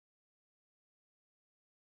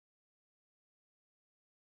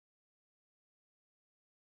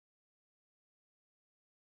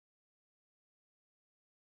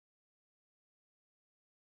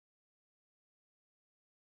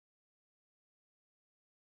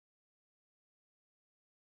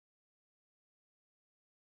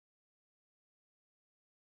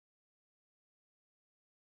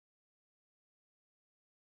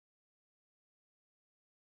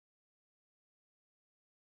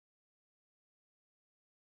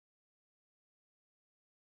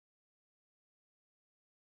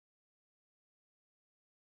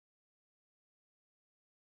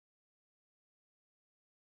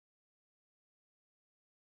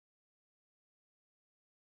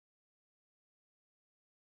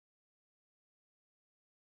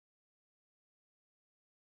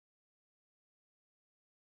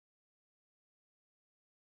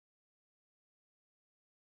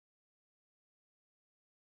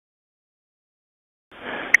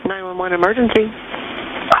911 emergency.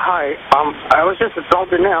 Hi, I was just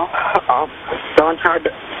assaulted now. Someone tried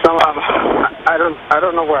to, I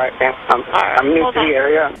don't know where I am. I'm new to the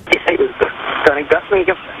area. He said he was gonna gut me.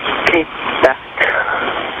 Okay, back.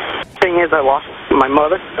 Thing is, I lost my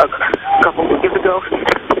mother a couple weeks ago,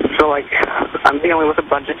 so like, I'm dealing with a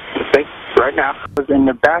bunch of things right now. I was in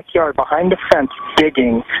the backyard behind the fence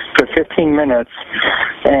digging for 15 minutes,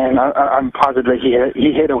 and I'm positive that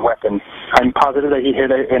he hit a weapon. I'm positive that he hit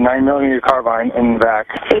a 9mm carbine in the back.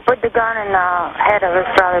 He put the gun in the head of his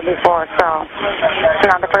brother before, so it's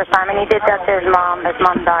not the first time. And he did that to his mom. His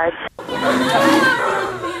mom died.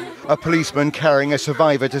 A policeman carrying a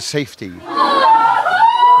survivor to safety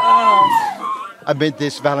amid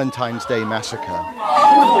this Valentine's Day massacre.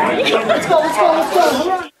 Let's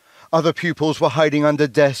go. Other pupils were hiding under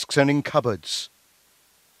desks and in cupboards.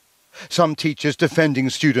 Some teachers defending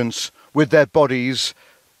students with their bodies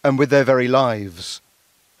and with their very lives.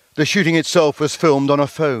 The shooting itself was filmed on a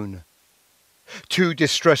phone. Too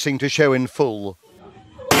distressing to show in full.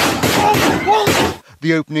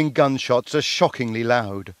 The opening gunshots are shockingly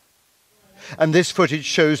loud. And this footage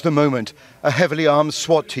shows the moment a heavily armed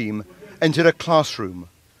SWAT team entered a classroom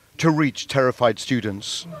to reach terrified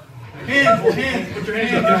students. Hands, put your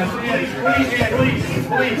hands down.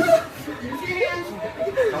 Please.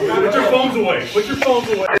 Put your phones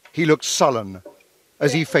away. He looked sullen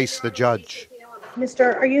as he faced the judge.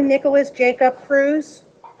 Mister, are you Nicholas Jacob Cruz?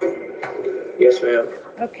 Yes, ma'am.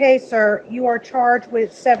 Okay, sir. You are charged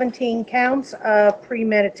with 17 counts of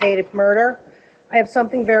premeditated murder. I have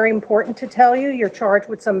something very important to tell you. You're charged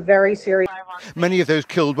with some very serious... Many of those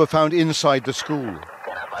killed were found inside the school,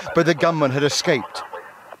 but the gunman had escaped.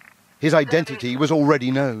 His identity was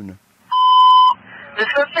already known.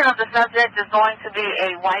 Description of the subject is going to be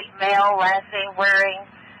a white male, last seen wearing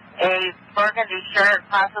a burgundy shirt,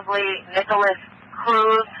 possibly Nicholas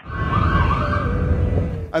Cruz.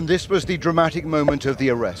 And this was the dramatic moment of the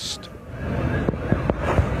arrest.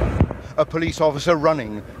 A police officer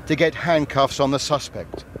running to get handcuffs on the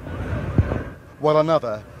suspect, while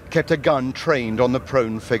another kept a gun trained on the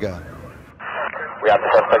prone figure. We have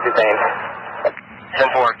the suspect detained.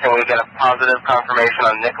 10-4, can we get a positive confirmation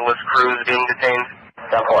on Nicholas Cruz being detained?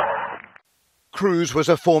 10-4. Cruz was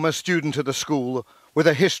a former student at the school with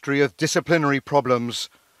a history of disciplinary problems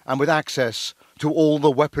and with access to all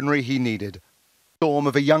the weaponry he needed. The storm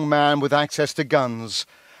of a young man with access to guns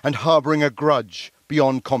and harbouring a grudge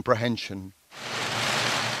beyond comprehension.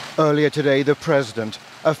 Earlier today, the president,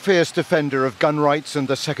 a fierce defender of gun rights and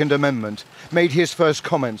the Second Amendment, made his first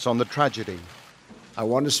comments on the tragedy. I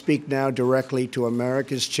want to speak now directly to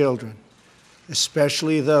America's children,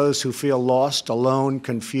 especially those who feel lost, alone,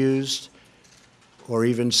 confused, or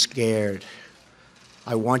even scared.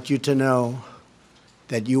 I want you to know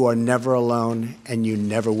that you are never alone and you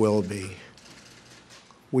never will be.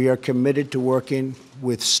 We are committed to working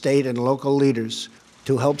with state and local leaders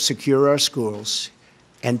to help secure our schools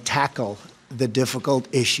and tackle the difficult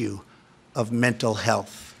issue of mental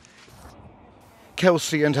health.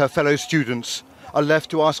 Kelsey and her fellow students are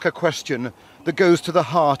left to ask a question that goes to the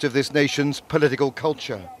heart of this nation's political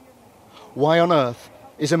culture. Why on earth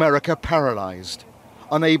is America paralyzed,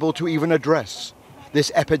 unable to even address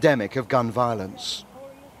this epidemic of gun violence?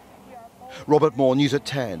 Robert Moore, News at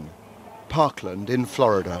 10, Parkland in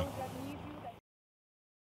Florida.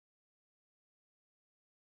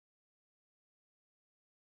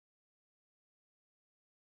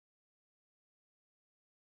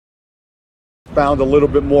 Found a little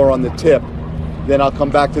bit more on the tip. Then I'll come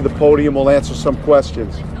back to the podium, we'll answer some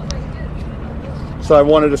questions. So I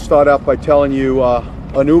wanted to start out by telling you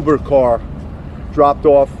an Uber car dropped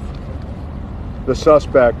off the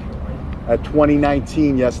suspect at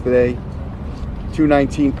 2019 yesterday,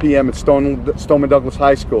 2:19 p.m. at Stoneman Douglas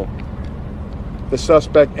High School. The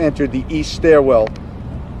suspect entered the east stairwell,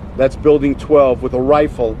 that's building 12, with a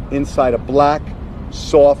rifle inside a black,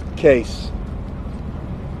 soft case.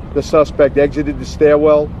 The suspect exited the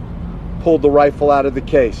stairwell, pulled the rifle out of the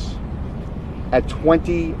case. At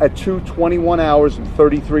 2:21 hours and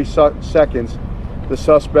 33 seconds, the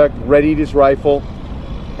suspect readied his rifle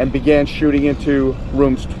and began shooting into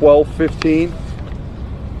rooms 1215,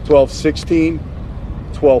 1216,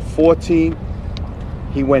 1214.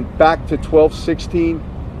 He went back to 1216,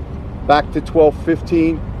 back to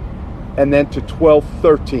 1215, and then to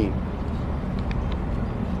 1213.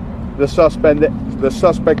 The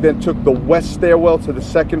suspect then took the west stairwell to the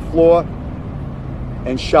second floor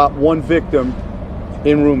and shot one victim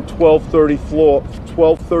in room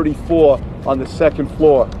 1234 on the second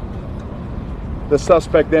floor. The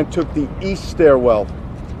suspect then took the east stairwell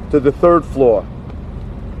to the third floor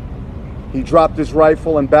He dropped his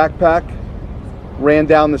rifle and backpack, ran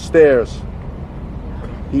down the stairs.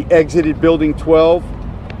 He exited Building 12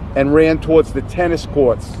 and ran towards the tennis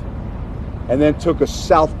courts, and then took a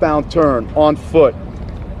southbound turn on foot.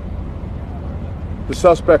 The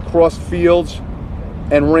suspect crossed fields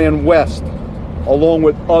and ran west, along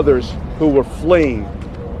with others who were fleeing,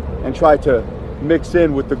 and tried to mix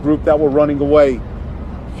in with the group that were running away,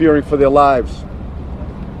 fearing for their lives.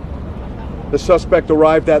 The suspect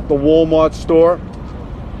arrived at the Walmart store.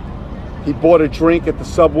 He bought a drink at the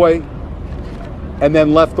Subway and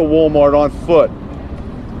then left the Walmart on foot.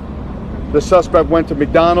 The suspect went to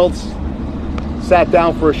McDonald's, sat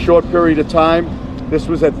down for a short period of time. This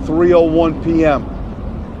was at 3:01 p.m.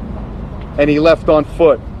 and he left on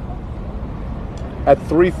foot. At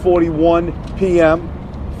 3:41 p.m.,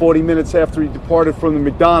 40 minutes after he departed from the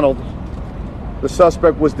McDonald's, the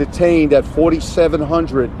suspect was detained at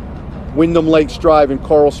 4700 Wyndham Lakes Drive in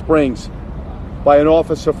Coral Springs by an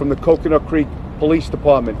officer from the Coconut Creek Police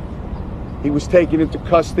Department. He was taken into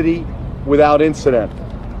custody without incident.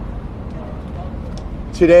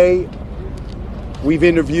 Today, we've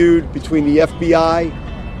interviewed between the FBI,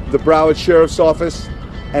 the Broward Sheriff's Office,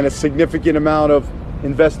 and a significant amount of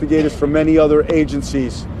investigators from many other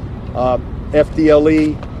agencies,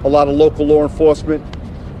 FDLE, a lot of local law enforcement.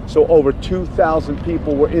 So over 2,000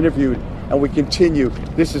 people were interviewed, and we continue.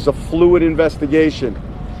 This is a fluid investigation.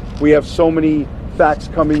 We have so many facts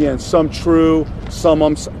coming in, some true, some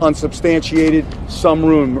unsubstantiated, some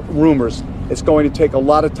rumors. It's going to take a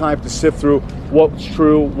lot of time to sift through what's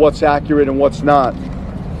true, what's accurate, and what's not.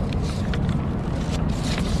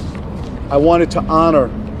 I wanted to honor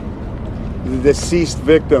the deceased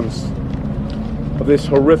victims of this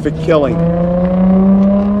horrific killing.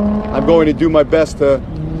 I'm going to do my best to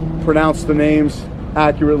pronounce the names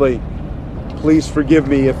accurately. Please forgive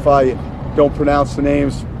me if I don't pronounce the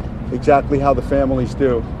names exactly how the families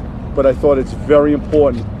do, but I thought it's very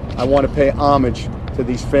important. I want to pay homage to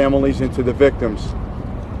these families and to the victims.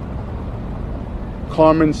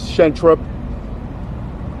 Carmen Schentrup,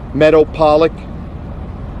 Meadow Pollock,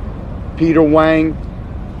 Peter Wang,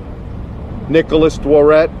 Nicholas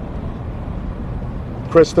Dworet,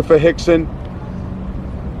 Christopher Hickson,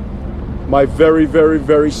 my very, very,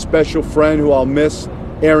 very special friend who I'll miss,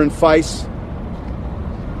 Aaron Feiss,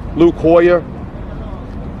 Luke Hoyer,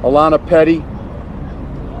 Alana Petty,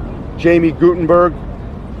 Jamie Gutenberg,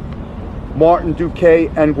 Martin Duque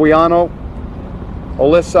Anguiano,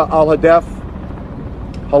 Alyssa Al-Hadef,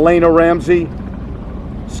 Helena Ramsey,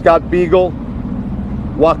 Scott Beagle,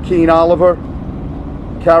 Joaquin Oliver,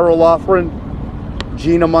 Carol Loughran,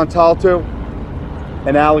 Gina Montalto,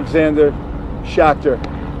 and Alexander Schachter.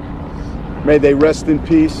 May they rest in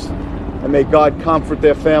peace, and may God comfort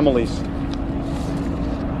their families.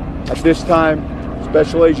 At this time,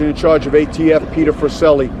 Special Agent in charge of ATF, Peter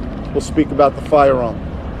Friselli, will speak about the firearm.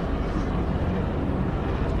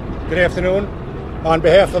 Good afternoon. On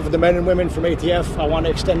behalf of the men and women from ATF, I want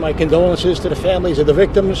to extend my condolences to the families of the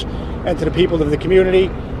victims and to the people of the community.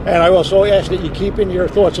 And I also ask that you keep in your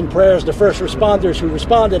thoughts and prayers the first responders who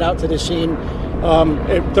responded out to this scene.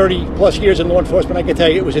 30 plus years in law enforcement, I can tell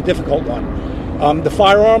you it was a difficult one. The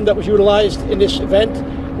firearm that was utilized in this event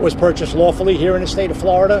was purchased lawfully here in the state of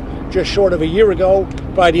Florida just short of a year ago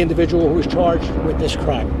by the individual who was charged with this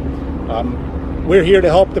crime. We're here to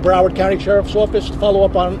help the Broward County Sheriff's Office follow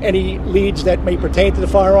up on any leads that may pertain to the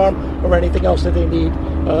firearm or anything else that they need.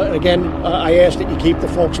 I ask that you keep the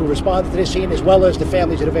folks who responded to this scene as well as the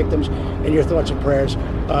families of the victims in your thoughts and prayers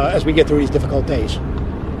as we get through these difficult days.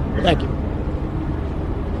 Thank you.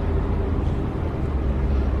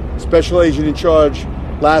 Special Agent in charge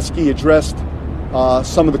Lasky addressed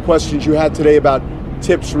some of the questions you had today about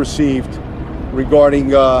tips received regarding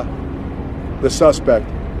the suspect.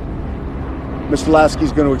 Mr. Lasky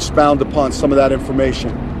is going to expound upon some of that information.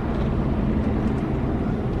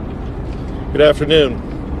 Good afternoon.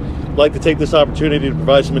 I'd like to take this opportunity to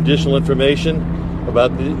provide some additional information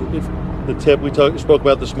about the tip we spoke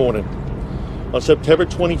about this morning. On September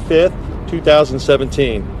 25th,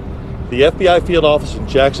 2017, the FBI field office in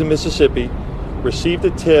Jackson, Mississippi received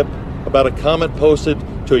a tip about a comment posted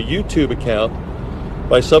to a YouTube account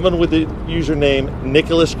by someone with the username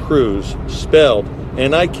Nicholas Cruz, spelled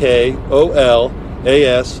Nicholascruz.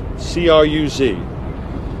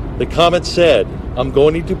 The comment said, "I'm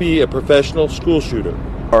going to be a professional school shooter."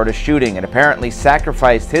 Or a shooting, and apparently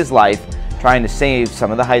sacrificed his life trying to save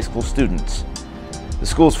some of the high school students. The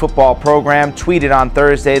school's football program tweeted on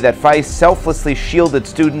Thursday that Feiss selflessly shielded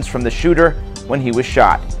students from the shooter when he was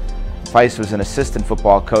shot. Feiss was an assistant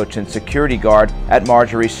football coach and security guard at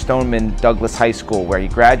Marjorie Stoneman Douglas High School, where he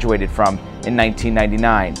graduated from in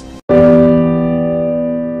 1999.